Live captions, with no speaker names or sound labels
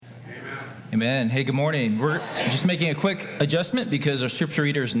Amen. Hey, good morning. We're just making a quick adjustment because our scripture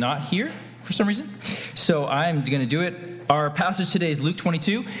reader is not here for some reason. So I'm going to do it. Our passage today is Luke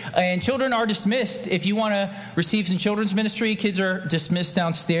 22, and children are dismissed. If you want to receive some children's ministry, kids are dismissed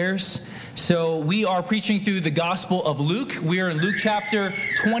downstairs. So we are preaching through the Gospel of Luke. We are in Luke chapter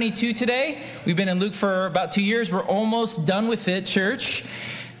 22 today. We've been in Luke for about 2 years. We're almost done with it, church.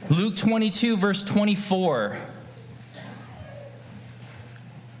 Luke 22, verse 24.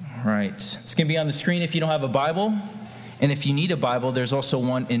 All right. It's going to be on the screen if you don't have a Bible. And if you need a Bible, there's also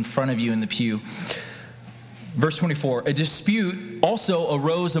one in front of you in the pew. Verse 24. A dispute also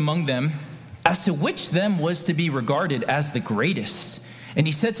arose among them as to which them was to be regarded as the greatest. And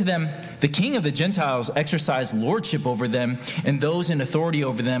he said to them, the king of the Gentiles exercised lordship over them, and those in authority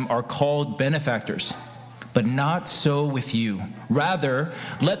over them are called benefactors. But not so with you. Rather,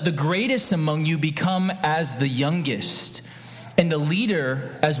 let the greatest among you become as the youngest, and the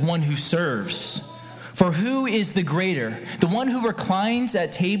leader as one who serves. For who is the greater, the one who reclines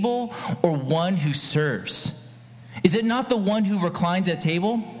at table or one who serves? Is it not the one who reclines at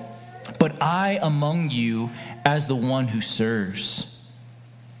table? But I among you as the one who serves.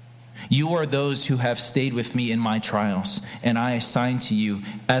 You are those who have stayed with me in my trials, and I assign to you,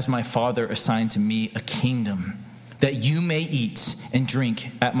 as my Father assigned to me, a kingdom, that you may eat and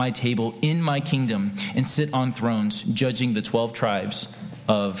drink at my table in my kingdom and sit on thrones, judging the 12 tribes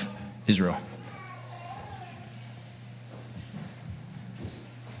of Israel.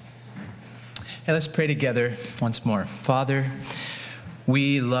 Hey, let's pray together once more. Father,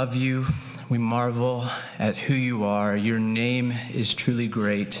 we love you. We marvel at who you are. Your name is truly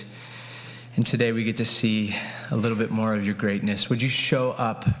great. And today we get to see a little bit more of your greatness. Would you show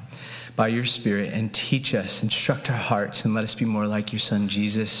up by your Spirit and teach us, instruct our hearts, and let us be more like your Son,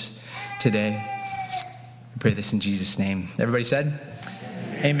 Jesus, today? We pray this in Jesus' name. Everybody said?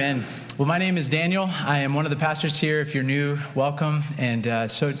 Amen. Well, my name is Daniel. I am one of the pastors here. If you're new, welcome. And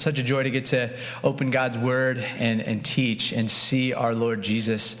such a joy to get to open God's Word and teach and see our Lord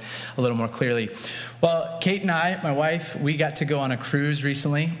Jesus a little more clearly. Well, Kate and I, my wife, we got to go on a cruise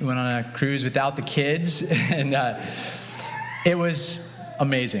recently. We went on a cruise without the kids, and it was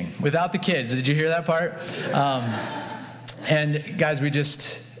amazing. Without the kids. Did you hear that part? And guys, we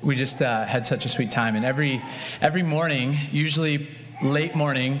just had such a sweet time. And every morning, usually late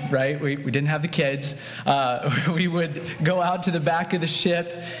morning, right? We didn't have the kids. We would go out to the back of the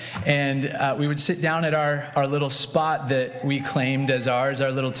ship, and we would sit down at our little spot that we claimed as ours, our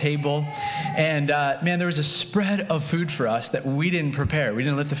little table. And man, there was a spread of food for us that we didn't prepare. We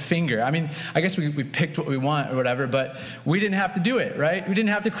didn't lift a finger. I mean, I guess we picked what we want or whatever, but we didn't have to do it, right? We didn't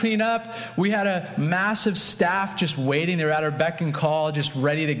have to clean up. We had a massive staff just waiting. They were at our beck and call, just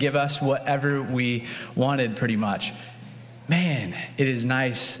ready to give us whatever we wanted, pretty much. Man, it is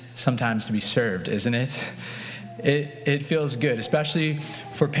nice sometimes to be served, isn't it? It feels good, especially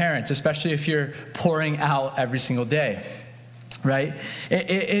for parents, especially if you're pouring out every single day, right?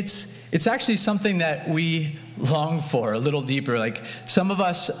 It's actually something that we long for a little deeper. Like some of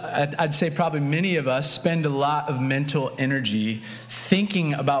us, I'd say probably many of us, spend a lot of mental energy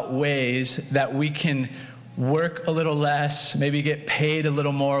thinking about ways that we can work a little less, maybe get paid a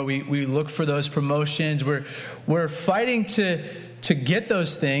little more. We look for those promotions. We're fighting to get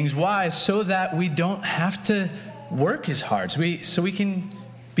those things. Why? So that we don't have to work as hard. So we can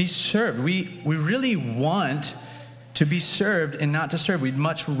be served. We really want to be served and not to serve. We'd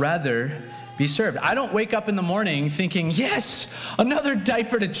much rather be served. I don't wake up in the morning thinking, yes, another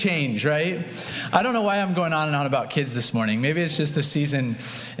diaper to change, right? I don't know why I'm going on and on about kids this morning. Maybe it's just the season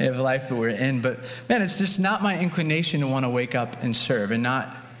of life that we're in. But man, it's just not my inclination to want to wake up and serve, and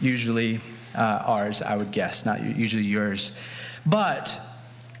not usually ours, I would guess, not usually yours. But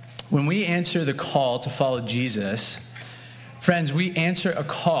when we answer the call to follow Jesus, friends, we answer a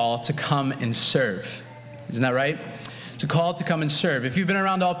call to come and serve. Isn't that right? It's a call to come and serve. If you've been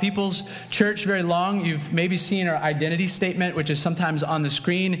around All People's Church very long, you've maybe seen our identity statement, which is sometimes on the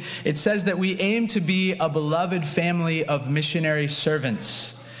screen. It says that we aim to be a beloved family of missionary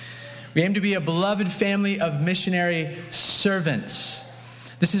servants. We aim to be a beloved family of missionary servants.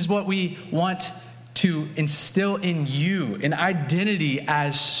 This is what we want to instill in you, an identity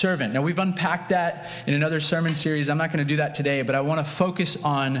as servant. Now, we've unpacked that in another sermon series. I'm not going to do that today, but I want to focus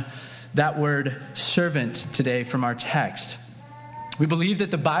on that word servant today from our text. We believe that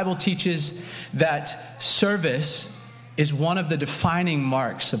the Bible teaches that service is one of the defining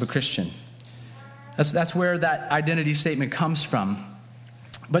marks of a Christian. That's where that identity statement comes from.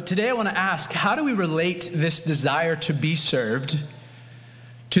 But today I want to ask, how do we relate this desire to be served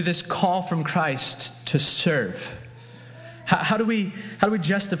to this call from Christ to serve? How do we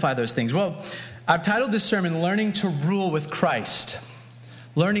justify those things? Well, I've titled this sermon, Learning to Rule with Christ.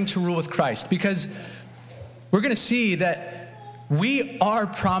 Learning to rule with Christ. Because we're going to see that we are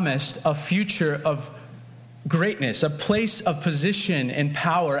promised a future of greatness, a place of position and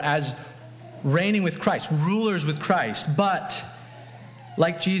power as reigning with Christ, rulers with Christ. But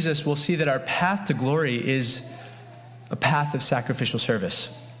like Jesus, we'll see that our path to glory is a path of sacrificial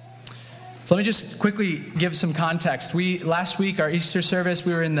service. So let me just quickly give some context. Last week, our Easter service,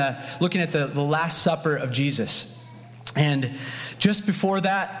 we were looking at the Last Supper of Jesus. And just before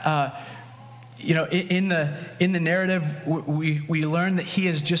that, in the narrative, we learn that he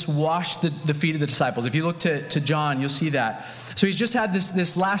has just washed the feet of the disciples. If you look to John, you'll see that. So he's just had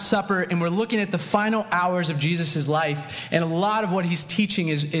this Last Supper, and we're looking at the final hours of Jesus' life. And a lot of what he's teaching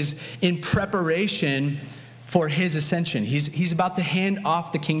is in preparation for his ascension. He's about to hand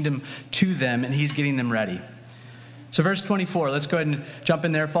off the kingdom to them, and he's getting them ready. So verse 24, let's go ahead and jump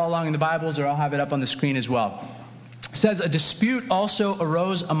in there. Follow along in the Bibles, or I'll have it up on the screen as well. It says, a dispute also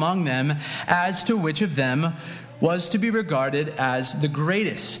arose among them as to which of them was to be regarded as the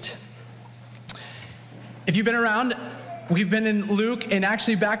greatest. If you've been around, we've been in Luke, and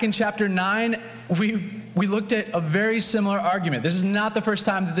actually back in chapter 9, we looked at a very similar argument. This is not the first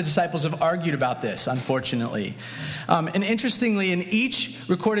time that the disciples have argued about this, unfortunately. And interestingly, in each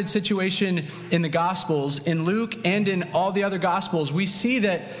recorded situation in the Gospels, in Luke and in all the other Gospels, we see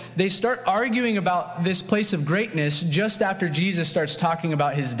that they start arguing about this place of greatness just after Jesus starts talking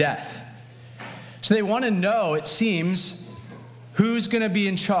about his death. So they want to know, it seems, who's going to be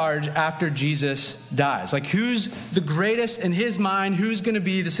in charge after Jesus dies. Like, who's the greatest in his mind? Who's going to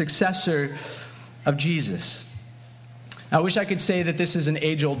be the successor of Jesus? I wish I could say that this is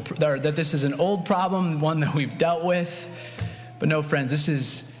an old problem, one that we've dealt with. But no, friends, this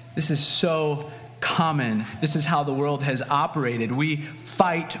is so common. This is how the world has operated. We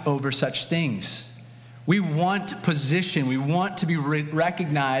fight over such things. We want position. We want to be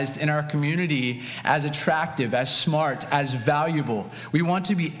recognized in our community as attractive, as smart, as valuable. We want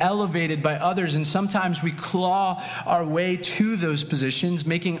to be elevated by others, and sometimes we claw our way to those positions,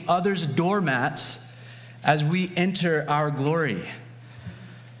 making others doormats as we enter our glory.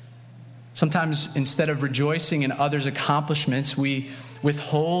 Sometimes instead of rejoicing in others' accomplishments, we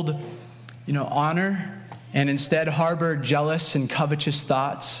withhold, honor, and instead harbor jealous and covetous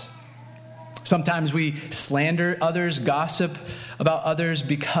thoughts. Sometimes we slander others, gossip about others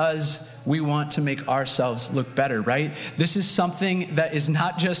because we want to make ourselves look better, right? This is something that is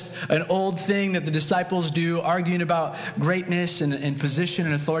not just an old thing that the disciples do, arguing about greatness and position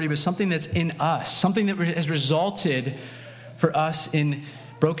and authority, but something that's in us, something that has resulted for us in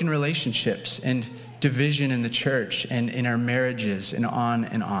broken relationships and division in the church and in our marriages and on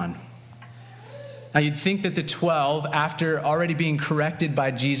and on. Now, you'd think that the 12, after already being corrected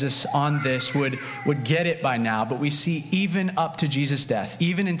by Jesus on this, would get it by now. But we see even up to Jesus' death,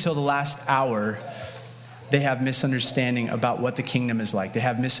 even until the last hour, they have misunderstanding about what the kingdom is like. They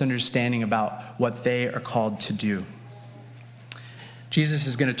have misunderstanding about what they are called to do. Jesus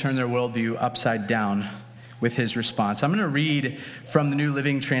is going to turn their worldview upside down with his response. I'm going to read from the New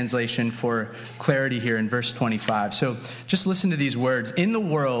Living Translation for clarity here in verse 25. So just listen to these words. In the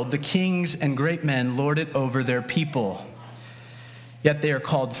world, the kings and great men lord it over their people, yet they are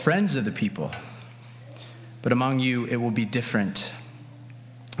called friends of the people. But among you, it will be different.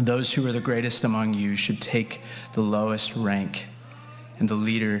 Those who are the greatest among you should take the lowest rank, and the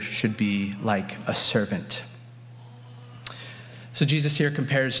leader should be like a servant. So Jesus here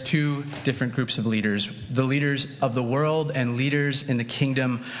compares two different groups of leaders, the leaders of the world and leaders in the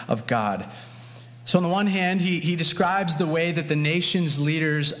kingdom of God. So on the one hand, he describes the way that the nation's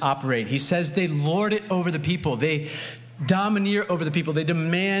leaders operate. He says they lord it over the people. They domineer over the people. They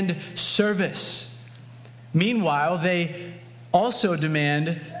demand service. Meanwhile, they also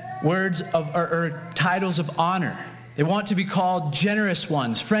demand words of or titles of honor. They want to be called generous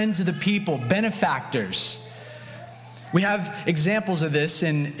ones, friends of the people, benefactors. We have examples of this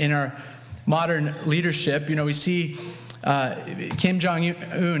in our modern leadership. We see Kim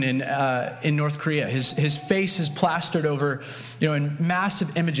Jong-un in North Korea. His face is plastered over, in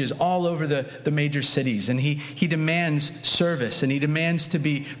massive images all over the major cities. And he demands service, and he demands to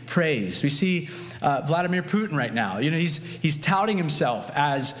be praised. We see Vladimir Putin right now. He's touting himself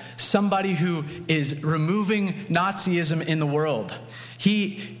as somebody who is removing Nazism in the world.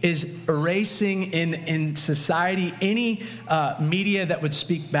 He is erasing in society any media that would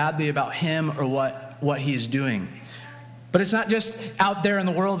speak badly about him or what he's doing. But it's not just out there in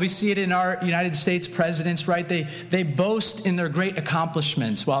the world. We see it in our United States presidents, right? They boast in their great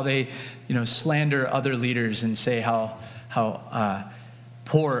accomplishments while they, slander other leaders and say how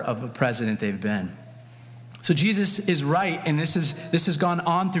poor of a president they've been. So Jesus is right, and this has gone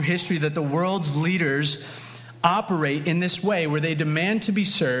on through history, that the world's leaders operate in this way where they demand to be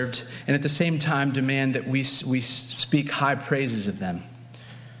served and at the same time demand that we speak high praises of them.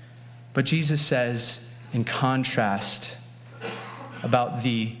 But Jesus says, in contrast, about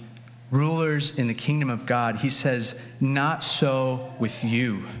the rulers in the kingdom of God, he says, not so with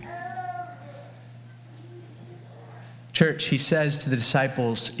you. Church, he says to the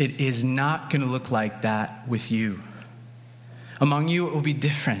disciples, it is not going to look like that with you. Among you, it will be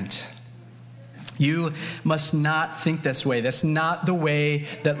different. You must not think this way. That's not the way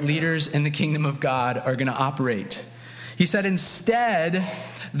that leaders in the kingdom of God are going to operate. He said, instead,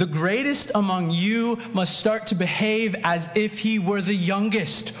 the greatest among you must start to behave as if he were the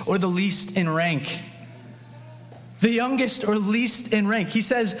youngest or the least in rank. The youngest or least in rank. He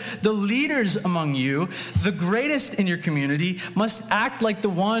says, the leaders among you, the greatest in your community, must act like the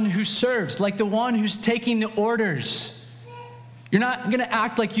one who serves, like the one who's taking the orders. You're not going to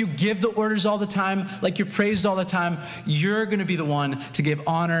act like you give the orders all the time, like you're praised all the time. You're going to be the one to give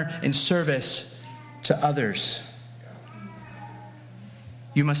honor and service to others.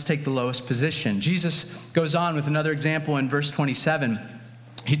 You must take the lowest position. Jesus goes on with another example in verse 27.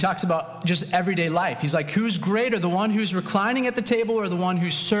 He talks about just everyday life. He's like, who's greater, the one who's reclining at the table or the one who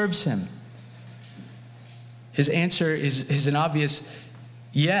serves him? His answer is an obvious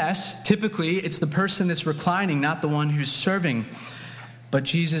yes. Typically, it's the person that's reclining, not the one who's serving. But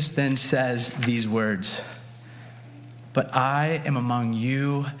Jesus then says these words, but I am among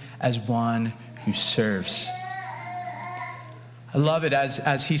you as one who serves. I love it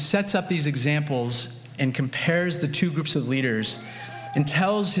as he sets up these examples and compares the two groups of leaders and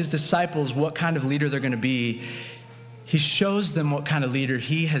tells his disciples what kind of leader they're going to be. He shows them what kind of leader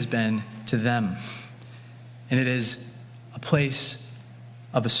he has been to them. And it is a place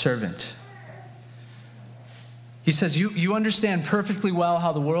of a servant. He says, you understand perfectly well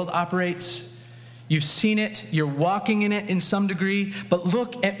how the world operates. You've seen it. You're walking in it in some degree. But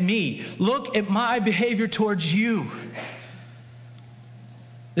look at me. Look at my behavior towards you.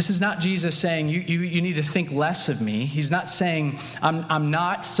 This is not Jesus saying, you need to think less of me. He's not saying, I'm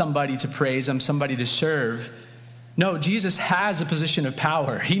not somebody to praise, I'm somebody to serve. No, Jesus has a position of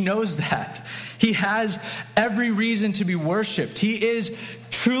power. He knows that. He has every reason to be worshiped. He is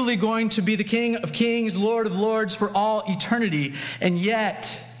truly going to be the King of Kings, Lord of Lords for all eternity. And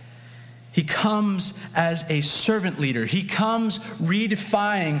yet, he comes as a servant leader. He comes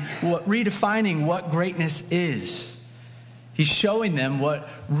redefining what greatness is. He's showing them what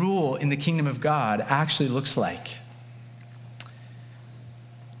rule in the kingdom of God actually looks like.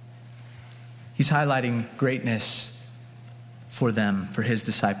 He's highlighting greatness for them, for his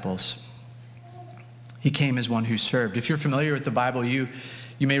disciples. He came as one who served. If you're familiar with the Bible, you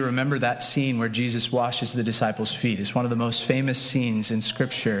may remember that scene where Jesus washes the disciples' feet. It's one of the most famous scenes in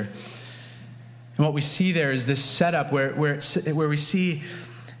Scripture. And what we see there is this setup where we see,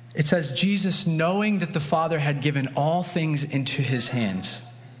 it says, Jesus, knowing that the Father had given all things into his hands,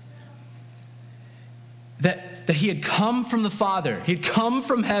 that he had come from the Father, he had come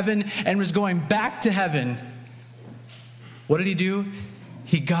from heaven and was going back to heaven. What did he do?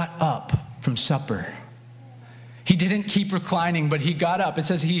 He got up from supper. He didn't keep reclining, but he got up. It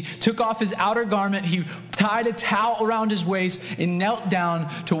says he took off his outer garment, he tied a towel around his waist, and knelt down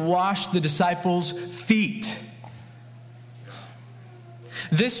to wash the disciples' feet.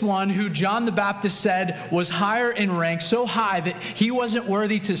 This one who John the Baptist said was higher in rank, so high that he wasn't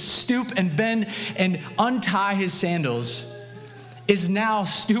worthy to stoop and bend and untie his sandals, is now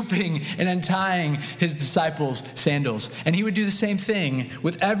stooping and untying his disciples' sandals. And he would do the same thing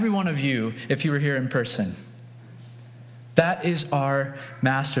with every one of you if you were here in person. That is our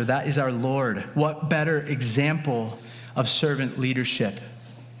master. That is our Lord. What better example of servant leadership?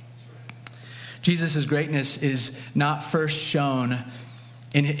 Jesus' greatness is not first shown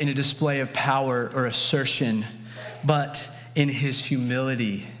in a display of power or assertion, but in his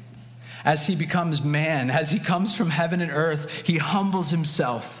humility. As he becomes man, as he comes from heaven and earth, he humbles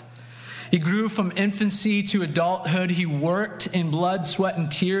himself. He grew from infancy to adulthood. He worked in blood, sweat, and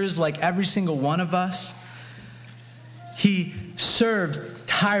tears like every single one of us. He served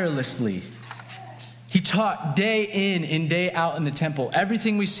tirelessly. He taught day in and day out in the temple.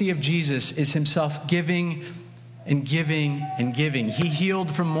 Everything we see of Jesus is himself giving and giving and giving. He healed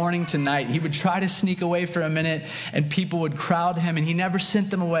from morning to night. He would try to sneak away for a minute and people would crowd him, and he never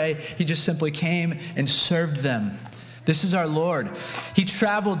sent them away. He just simply came and served them. This is our Lord. He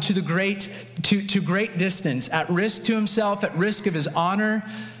traveled to great distance, at risk to himself, at risk of his honor,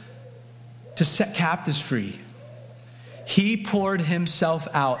 to set captives free. He poured himself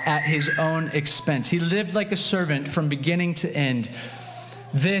out at his own expense. He lived like a servant from beginning to end.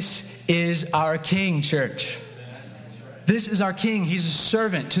 This is our King, church. This is our King. He's a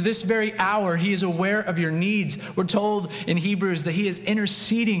servant. To this very hour, he is aware of your needs. We're told in Hebrews that he is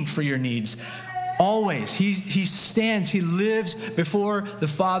interceding for your needs. Always. He stands, he lives before the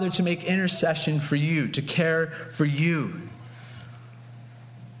Father to make intercession for you, to care for you,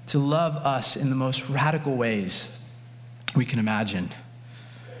 to love us in the most radical ways we can imagine.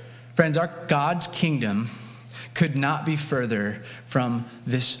 Friends, our God's kingdom could not be further from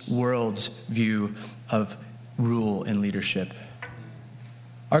this world's view of rule and leadership.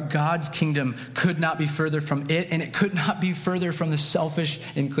 Our God's kingdom could not be further from it, and it could not be further from the selfish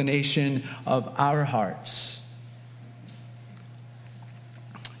inclination of our hearts.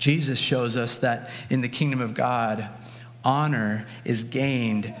 Jesus shows us that in the kingdom of God, honor is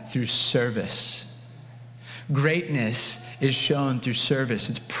gained through service. Greatness is shown through service.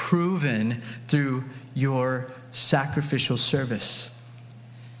 It's proven through your sacrificial service.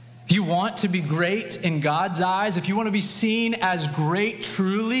 If you want to be great in God's eyes, if you want to be seen as great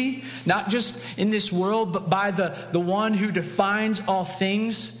truly, not just in this world, but by the one who defines all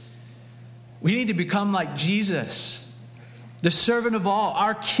things, we need to become like Jesus, the servant of all.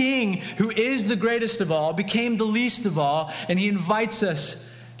 Our King, who is the greatest of all, became the least of all, and he invites us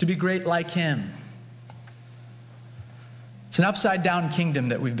to be great like him. It's an upside-down kingdom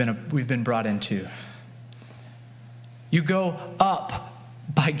that we've been brought into. You go up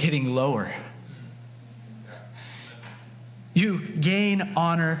by getting lower. You gain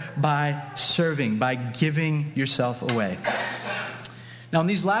honor by serving, by giving yourself away. Now, in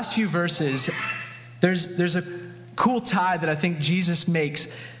these last few verses, there's a cool tie that I think Jesus makes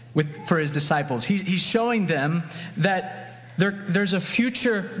for his disciples. He's showing them that there's a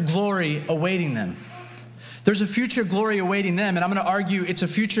future glory awaiting them. There's a future glory awaiting them, and I'm going to argue it's a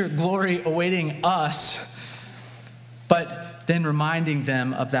future glory awaiting us, but then reminding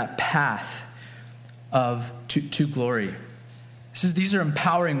them of that path to glory. These are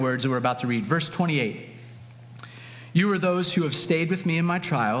empowering words that we're about to read. Verse 28. You are those who have stayed with me in my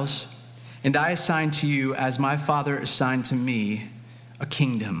trials, and I assign to you, as my Father assigned to me, a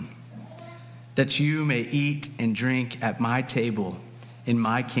kingdom, that you may eat and drink at my table in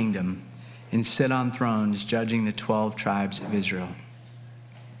my kingdom, and sit on thrones judging the 12 tribes of Israel.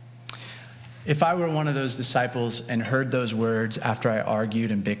 If I were one of those disciples and heard those words after I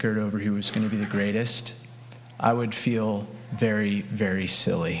argued and bickered over who was going to be the greatest, I would feel very, very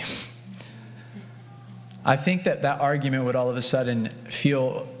silly. I think that argument would all of a sudden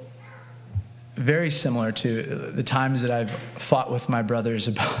feel very similar to the times that I've fought with my brothers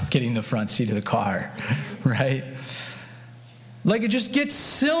about getting the front seat of the car, right? Like, it just gets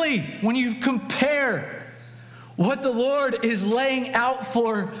silly when you compare what the Lord is laying out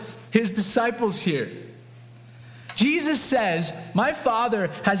for his disciples here. Jesus says, my Father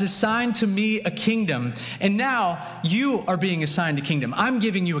has assigned to me a kingdom, and now you are being assigned a kingdom. I'm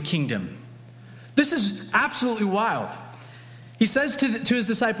giving you a kingdom. This is absolutely wild. He says to his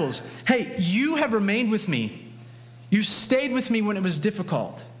disciples, hey, you have remained with me. You stayed with me when it was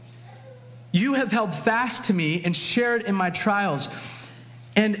difficult. You have held fast to me and shared in my trials.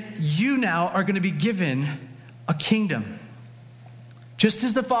 And you now are going to be given a kingdom. Just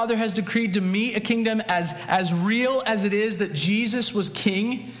as the Father has decreed to me a kingdom as real as it is that Jesus was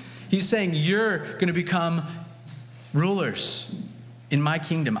king, he's saying you're going to become rulers in my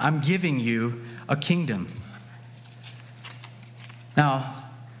kingdom. I'm giving you a kingdom. Now,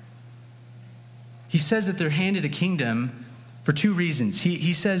 he says that they're handed a kingdom for two reasons.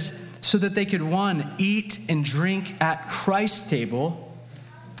 He says so that they could, one, eat and drink at Christ's table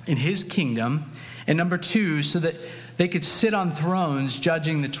in his kingdom, and number two, so that they could sit on thrones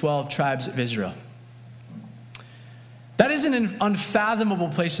judging the 12 tribes of Israel. That is an unfathomable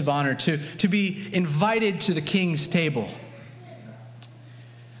place of honor, to be invited to the king's table.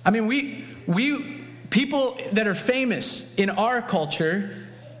 I mean, we people that are famous in our culture,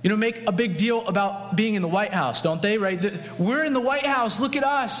 make a big deal about being in the White House, don't they? Right? We're in the White House. Look at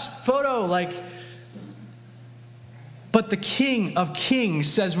us. Photo, But the King of Kings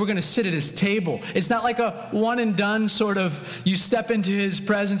says we're going to sit at his table. It's not like a one and done sort of, you step into his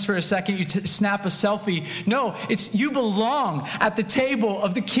presence for a second, you snap a selfie. No, it's you belong at the table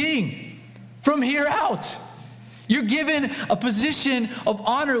of the King from here out. You're given a position of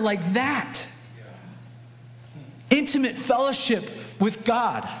honor like that. Intimate fellowship with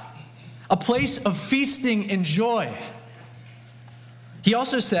God. A place of feasting and joy. He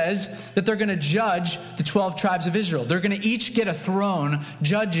also says that they're going to judge the 12 tribes of Israel. They're going to each get a throne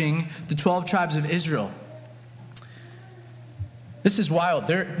judging the 12 tribes of Israel. This is wild.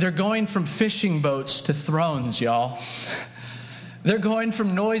 They're going from fishing boats to thrones, y'all. They're going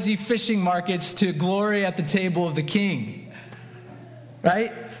from noisy fishing markets to glory at the table of the king.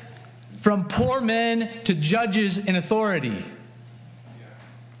 Right? From poor men to judges in authority.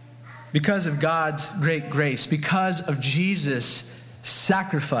 Because of God's great grace, because of Jesus'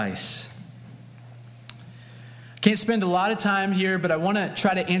 sacrifice. Can't spend a lot of time here, but I want to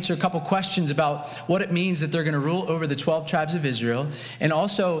try to answer a couple questions about what it means that they're going to rule over the 12 tribes of Israel, and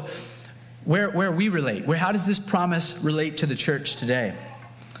also where we relate. How does this promise relate to the church today?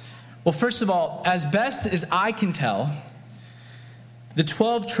 Well, first of all, as best as I can tell, the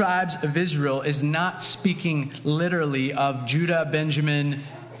 12 tribes of Israel is not speaking literally of Judah, Benjamin,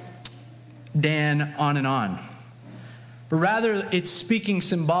 Dan, on and on. But rather, it's speaking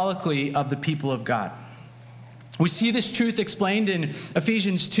symbolically of the people of God. We see this truth explained in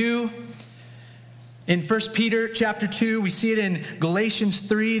Ephesians 2, in 1 Peter chapter 2. We see it in Galatians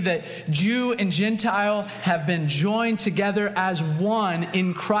 3, that Jew and Gentile have been joined together as one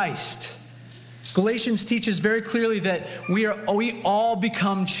in Christ. Galatians teaches very clearly that we all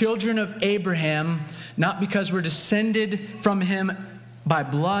become children of Abraham, not because we're descended from him by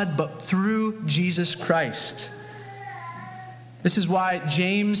blood, but through Jesus Christ. This is why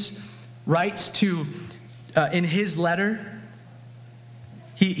James writes to in his letter,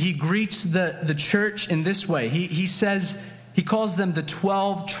 he greets the church in this way. He says, he calls them the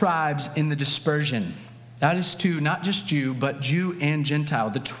 12 tribes in the dispersion. That is to not just Jew, but Jew and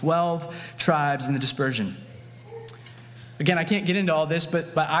Gentile, the 12 tribes in the dispersion. Again, I can't get into all this,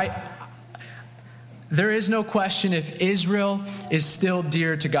 but there is no question if Israel is still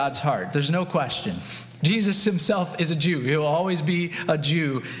dear to God's heart. There's no question. Jesus himself is a Jew. He will always be a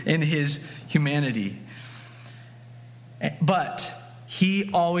Jew in his humanity. But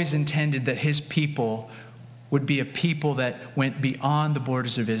he always intended that his people would be a people that went beyond the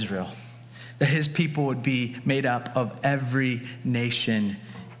borders of Israel. That his people would be made up of every nation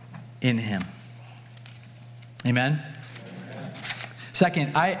in him. Amen?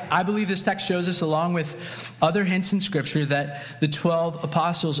 Second, I believe this text shows us, along with other hints in Scripture, that the 12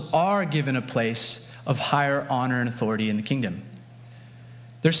 apostles are given a place of higher honor and authority in the kingdom.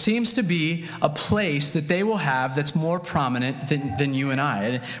 There seems to be a place that they will have that's more prominent than you and I.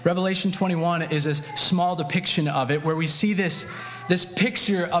 And Revelation 21 is a small depiction of it, where we see this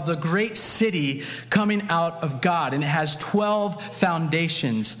picture of the great city coming out of God. And it has 12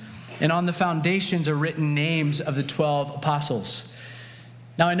 foundations. And on the foundations are written names of the 12 apostles.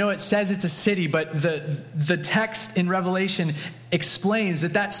 Now, I know it says it's a city, but the text in Revelation explains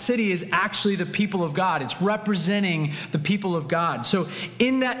that city is actually the people of God. It's representing the people of God. So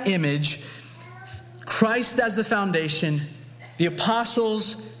in that image, Christ as the foundation, the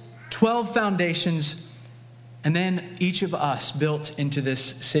apostles, 12 foundations, and then each of us built into this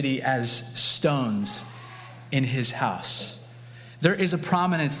city as stones in his house. There is a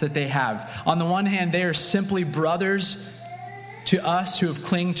prominence that they have. On the one hand, they are simply brothers to us who have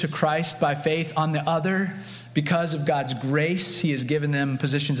clung to Christ by faith. On the other, because of God's grace, he has given them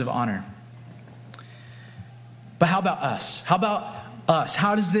positions of honor. But how about us?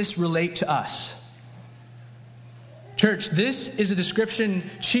 How does this relate to us? Church, this is a description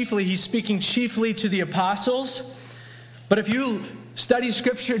chiefly, he's speaking chiefly to the apostles. But if you study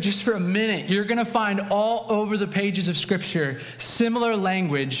Scripture just for a minute, you're going to find all over the pages of Scripture similar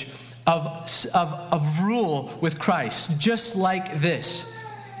language of rule with Christ, just like this.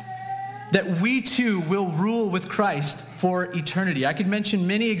 That we too will rule with Christ for eternity. I could mention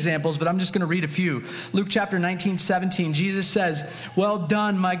many examples, but I'm just going to read a few. Luke chapter 19:17, Jesus says, "Well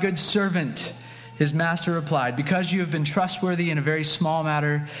done, my good servant." His master replied, "Because you have been trustworthy in a very small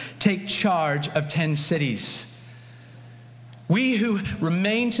matter, take charge of 10 cities." We who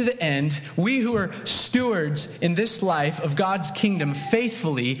remain to the end, we who are stewards in this life of God's kingdom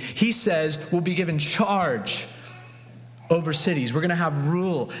faithfully, he says, will be given charge over cities. We're going to have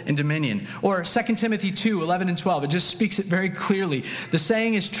rule and dominion. Or 2 Timothy 2:11 and 12, it just speaks it very clearly. The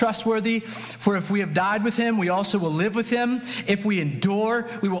saying is trustworthy, for if we have died with him, we also will live with him. If we endure,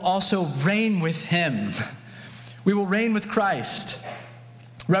 we will also reign with him. We will reign with Christ.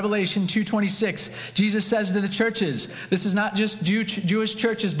 Revelation 2:26, Jesus says to the churches, this is not just Jewish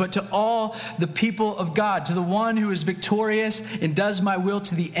churches, but to all the people of God, to the one who is victorious and does my will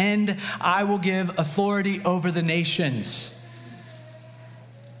to the end, I will give authority over the nations.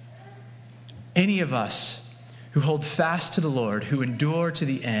 Any of us who hold fast to the Lord, who endure to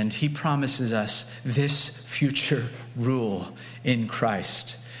the end, he promises us this future rule in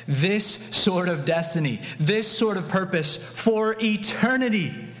Christ. This sort of destiny, this sort of purpose for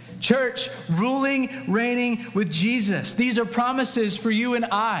eternity. Church, ruling, reigning with Jesus. These are promises for you and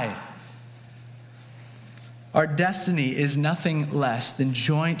I. Our destiny is nothing less than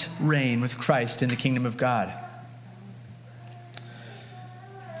joint reign with Christ in the kingdom of God.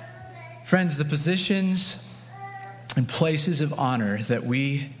 Friends, the positions and places of honor that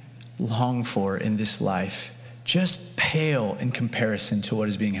we long for in this life just pale in comparison to what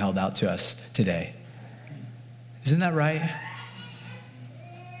is being held out to us today. Isn't that right?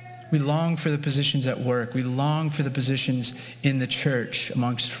 We long for the positions at work. We long for the positions in the church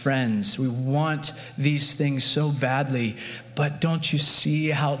amongst friends. We want these things so badly, but don't you see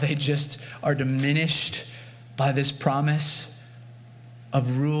how they just are diminished by this promise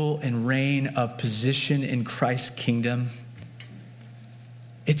of rule and reign, of position in Christ's kingdom?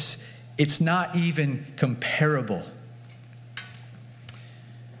 It's not even comparable.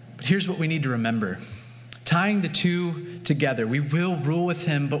 But here's what we need to remember. Tying the two together, we will rule with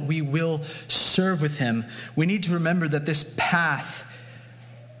him, but we will serve with him. We need to remember that this path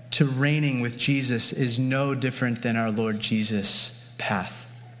to reigning with Jesus is no different than our Lord Jesus' path.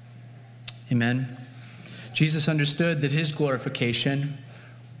 Amen. Jesus understood that his glorification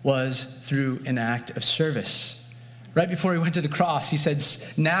was through an act of service. Right before he went to the cross, he said,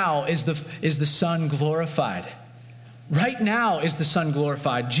 now is the Son glorified. Right now is the Son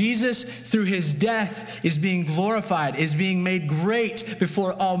glorified. Jesus, through his death, is being glorified, is being made great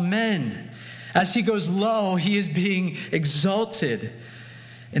before all men. As he goes low, he is being exalted.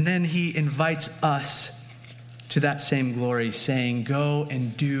 And then he invites us to that same glory, saying, go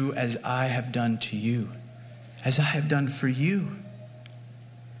and do as I have done to you, as I have done for you.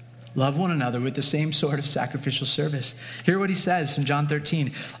 Love one another with the same sort of sacrificial service. Hear what he says from John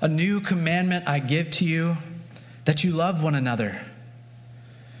 13. A new commandment I give to you, that you love one another,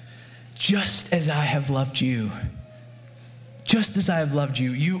 just as I have loved you. Just as I have loved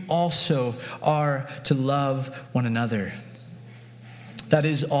you, you also are to love one another. That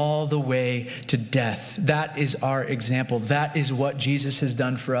is all the way to death. That is our example. That is what Jesus has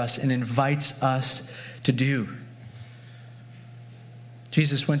done for us and invites us to do.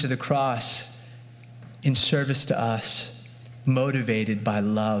 Jesus went to the cross in service to us, motivated by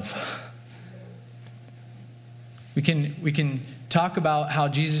love. We can talk about how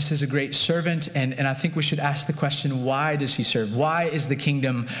Jesus is a great servant, and I think we should ask the question, why does he serve? Why is the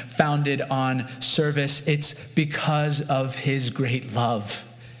kingdom founded on service? It's because of his great love.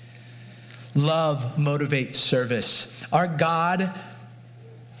 Love motivates service. Our God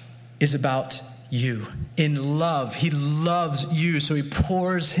is about you. In love, he loves you, so he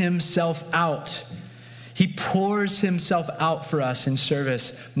pours himself out. He pours himself out for us in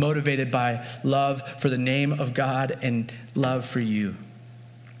service, motivated by love for the name of God and love for you.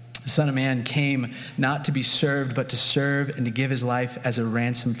 The Son of Man came not to be served, but to serve and to give his life as a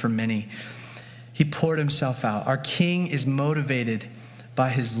ransom for many. He poured himself out. Our King is motivated by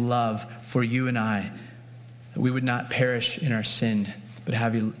his love for you and I, that we would not perish in our sin, but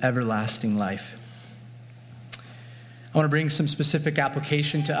have everlasting life. I want to bring some specific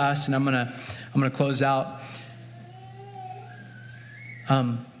application to us, and I'm going to close out.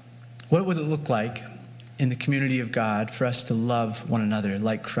 What would it look like in the community of God for us to love one another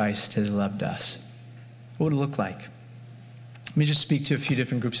like Christ has loved us? What would it look like? Let me just speak to a few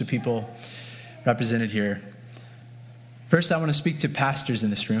different groups of people represented here. First, I want to speak to pastors in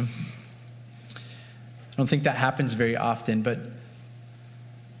this room. I don't think that happens very often, but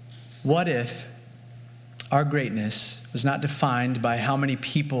what if our greatness was not defined by how many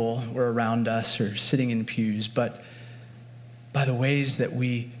people were around us or sitting in pews, but by the ways that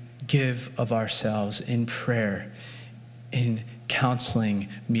we give of ourselves in prayer, in counseling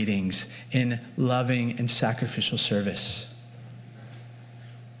meetings, in loving and sacrificial service.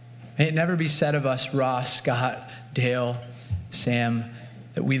 May it never be said of us, Ross, Scott, Dale, Sam,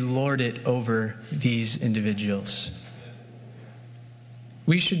 that we lord it over these individuals.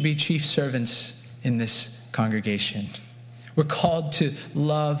 We should be chief servants in this congregation. We're called to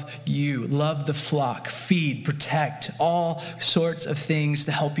love you, love the flock, feed, protect, all sorts of things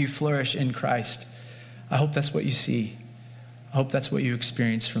to help you flourish in Christ. I hope that's what you see. I hope that's what you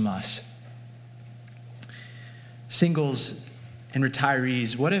experience from us. Singles and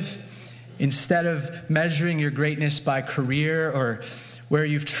retirees, what if instead of measuring your greatness by career or where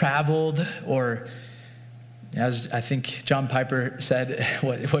you've traveled, or as I think John Piper said,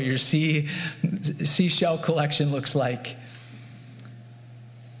 what your seashell collection looks like,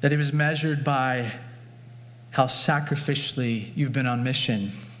 that it was measured by how sacrificially you've been on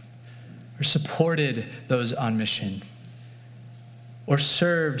mission, or supported those on mission, or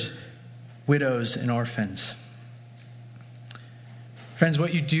served widows and orphans. Friends,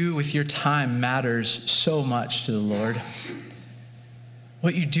 what you do with your time matters so much to the Lord.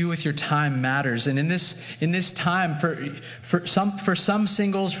 What you do with your time matters. And in this time, for some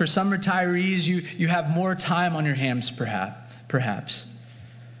singles, for some retirees, you have more time on your hands, perhaps.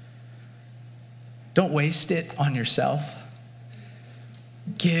 Don't waste it on yourself.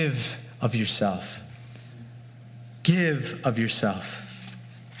 Give of yourself. Give of yourself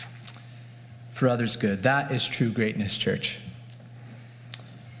for others' good. That is true greatness, church.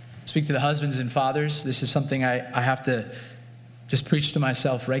 Speak to the husbands and fathers. This is something I have to just preach to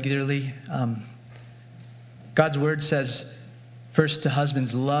myself regularly. God's word says, first to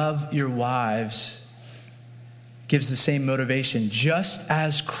husbands, love your wives, gives the same motivation, just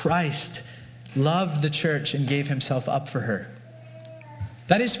as Christ loved the church and gave himself up for her.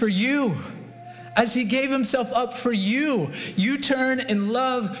 That is for you. As he gave himself up for you, you turn and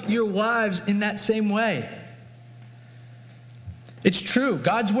love your wives in that same way. It's true.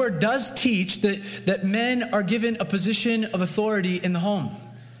 God's word does teach that men are given a position of authority in the home.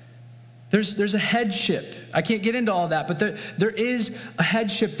 There's a headship. I can't get into all that, but there is a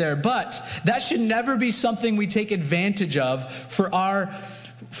headship there. But that should never be something we take advantage of for our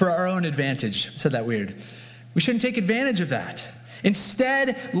own advantage. I said that weird. We shouldn't take advantage of that.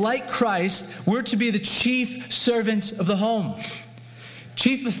 Instead, like Christ, we're to be the chief servants of the home.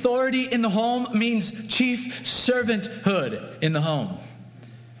 Chief authority in the home means chief servanthood in the home.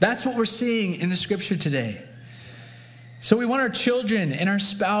 That's what we're seeing in the scripture today. So we want our children and our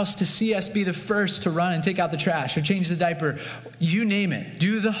spouse to see us be the first to run and take out the trash or change the diaper. You name it.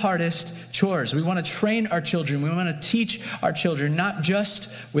 Do the hardest chores. We want to train our children. We want to teach our children, not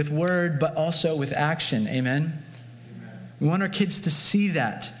just with word, but also with action. Amen? We want our kids to see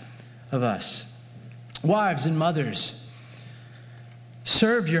that of us. Wives and mothers,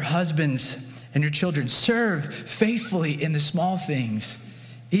 serve your husbands and your children. Serve faithfully in the small things,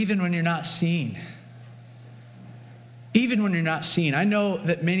 even when you're not seen. Even when you're not seen. I know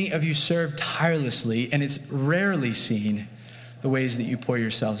that many of you serve tirelessly, and it's rarely seen the ways that you pour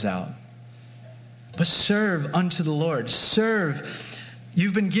yourselves out. But serve unto the Lord. Serve.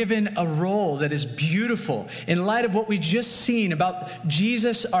 You've been given a role that is beautiful. In light of what we just seen about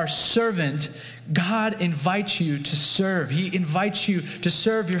Jesus, our servant, God invites you to serve. He invites you to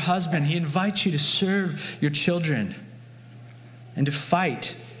serve your husband. He invites you to serve your children and to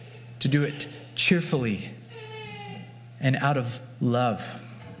fight, to do it cheerfully and out of love.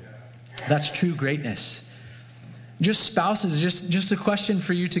 That's true greatness. Just spouses, just a question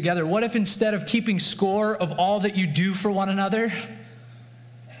for you together. What if instead of keeping score of all that you do for one another,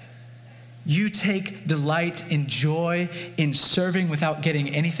 you take delight and joy in serving without getting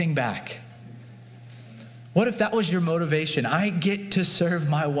anything back? What if that was your motivation? I get to serve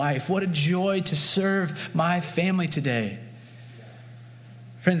my wife. What a joy to serve my family today.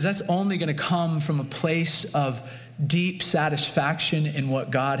 Friends, that's only going to come from a place of deep satisfaction in what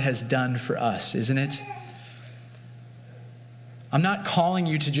God has done for us, isn't it? I'm not calling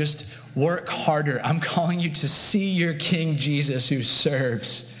you to just work harder. I'm calling you to see your King Jesus who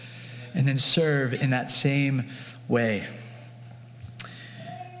serves, and then serve in that same way.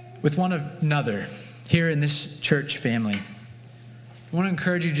 With one another, here in this church family, I want to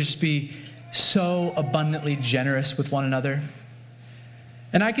encourage you to just be so abundantly generous with one another.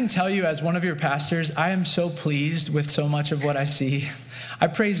 And I can tell you, as one of your pastors, I am so pleased with so much of what I see. I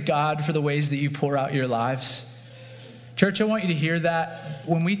praise God for the ways that you pour out your lives. Church, I want you to hear that.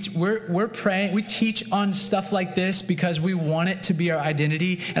 When we're praying, we teach on stuff like this because we want it to be our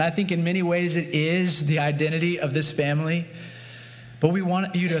identity. And I think in many ways it is the identity of this family. But we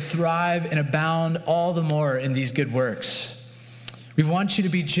want you to thrive and abound all the more in these good works. We want you to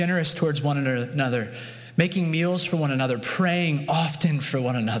be generous towards one another, making meals for one another, praying often for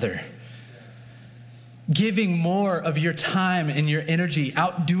one another, giving more of your time and your energy,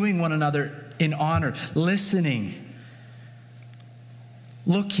 outdoing one another in honor, listening,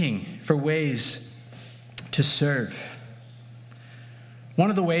 looking for ways to serve.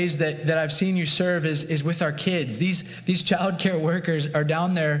 One of the ways that I've seen you serve is with our kids. These child care workers are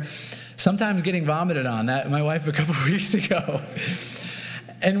down there sometimes getting vomited on. That my wife a couple of weeks ago.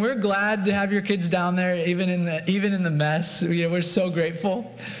 And we're glad to have your kids down there, even in the mess. We're so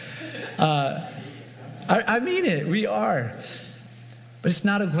grateful. I mean it. We are. But it's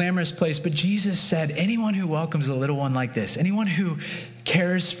not a glamorous place. But Jesus said, anyone who welcomes a little one like this, anyone who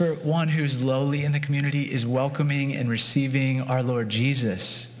cares for one who's lowly in the community is welcoming and receiving our Lord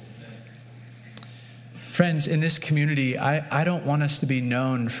Jesus. Friends, in this community, I don't want us to be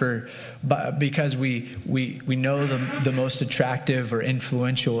known because we know the most attractive or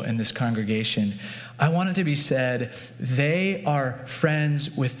influential in this congregation. I want it to be said, they are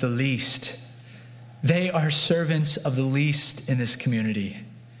friends with the least. They are servants of the least in this community.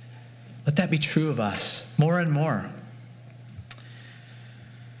 Let that be true of us more and more.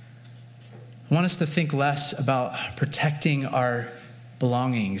 I want us to think less about protecting our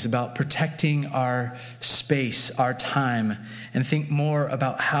belongings, about protecting our space, our time, and think more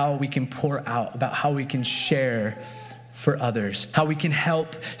about how we can pour out, about how we can share for others, how we can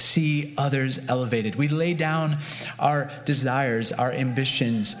help see others elevated. We lay down our desires, our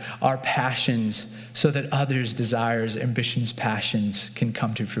ambitions, our passions, so that others' desires, ambitions, passions can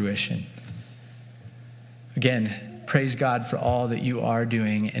come to fruition. Again, praise God for all that you are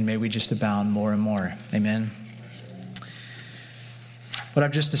doing, and may we just abound more and more. Amen. What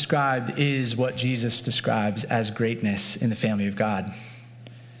I've just described is what Jesus describes as greatness in the family of God.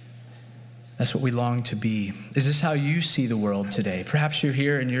 That's what we long to be. Is this how you see the world today? Perhaps you're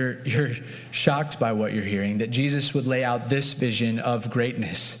here and you're shocked by what you're hearing, that Jesus would lay out this vision of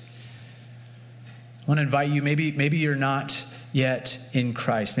greatness. I want to invite you, maybe you're not yet in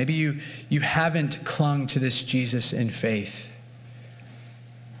Christ. Maybe you haven't clung to this Jesus in faith.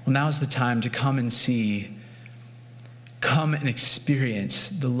 Well, now's the time to come and see, come and experience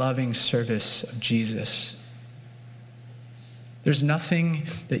the loving service of Jesus. There's nothing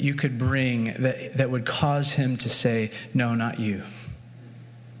that you could bring that would cause him to say, no, not you.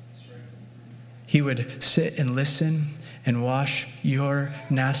 He would sit and listen and wash your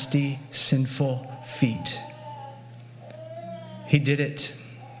nasty, sinful feet. He did it.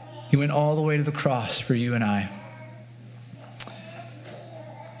 He went all the way to the cross for you and I.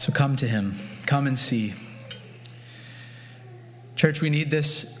 So come to him. Come and see. Church, we need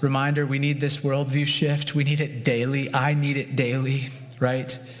this reminder. We need this worldview shift. We need it daily. I need it daily,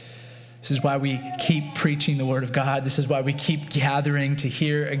 right? This is why we keep preaching the word of God. This is why we keep gathering to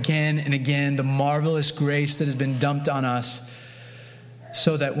hear again and again the marvelous grace that has been dumped on us,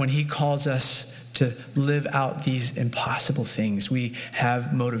 so that when he calls us to live out these impossible things, we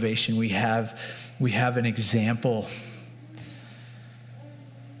have motivation. We have an example.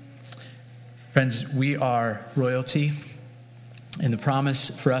 Friends, we are royalty. And the promise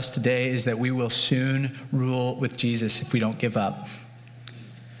for us today is that we will soon rule with Jesus if we don't give up.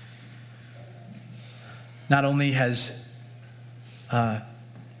 Not only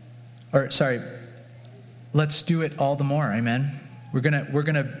let's do it all the more, amen? We're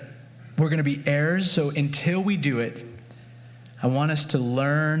gonna be heirs, so until we do it, I want us to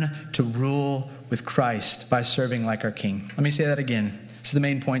learn to rule with Christ by serving like our King. Let me say that again. This is the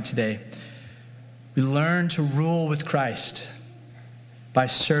main point today. We learn to rule with Christ by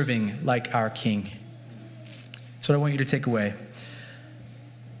serving like our King. That's what I want you to take away.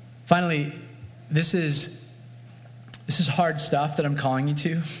 Finally, this is hard stuff that I'm calling you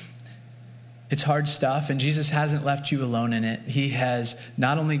to. It's hard stuff, and Jesus hasn't left you alone in it. He has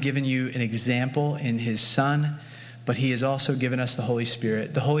not only given you an example in his Son, but he has also given us the Holy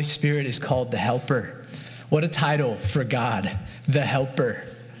Spirit. The Holy Spirit is called the Helper. What a title for God, the Helper.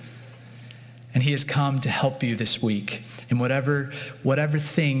 And he has come to help you this week in whatever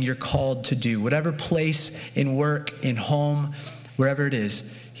thing you're called to do, whatever place in work, in home, wherever it is,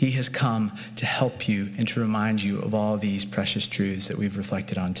 he has come to help you and to remind you of all these precious truths that we've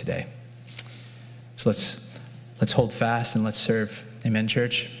reflected on today. So let's hold fast and let's serve. Amen,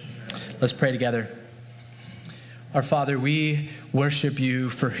 church? Let's pray together. Our Father, we worship you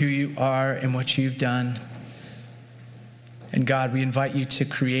for who you are and what you've done. And God, we invite you to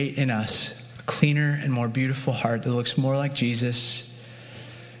create in us a cleaner and more beautiful heart that looks more like Jesus.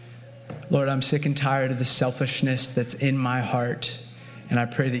 Lord, I'm sick and tired of the selfishness that's in my heart. And I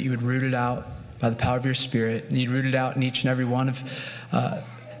pray that you would root it out by the power of your Spirit. And you'd root it out in each and every one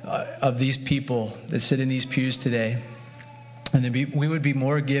of these people that sit in these pews today. And that we would be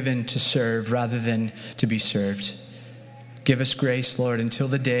more given to serve rather than to be served. Give us grace, Lord, until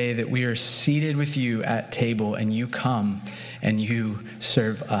the day that we are seated with you at table and you come and you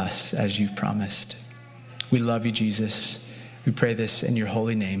serve us as you've promised. We love you, Jesus. We pray this in your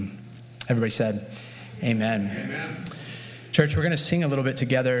holy name. Everybody said, amen. Amen. Church, we're going to sing a little bit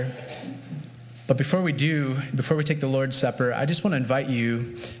together. But before we take the Lord's Supper, I just want to invite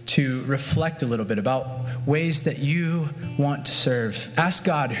you to reflect a little bit about ways that you want to serve. Ask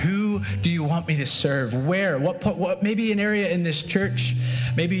God, who do you want me to serve? Where? What? Maybe an area in this church,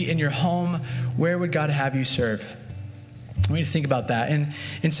 maybe in your home. Where would God have you serve? I want you to think about that.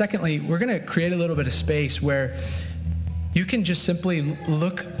 And secondly, we're going to create a little bit of space where you can just simply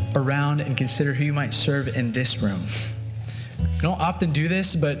look around and consider who you might serve in this room. We don't often do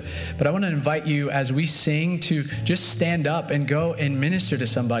this, but I want to invite you as we sing to just stand up and go and minister to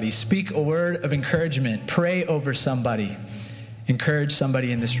somebody. Speak a word of encouragement. Pray over somebody. Encourage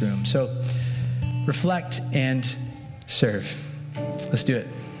somebody in this room. So reflect and serve. Let's do it.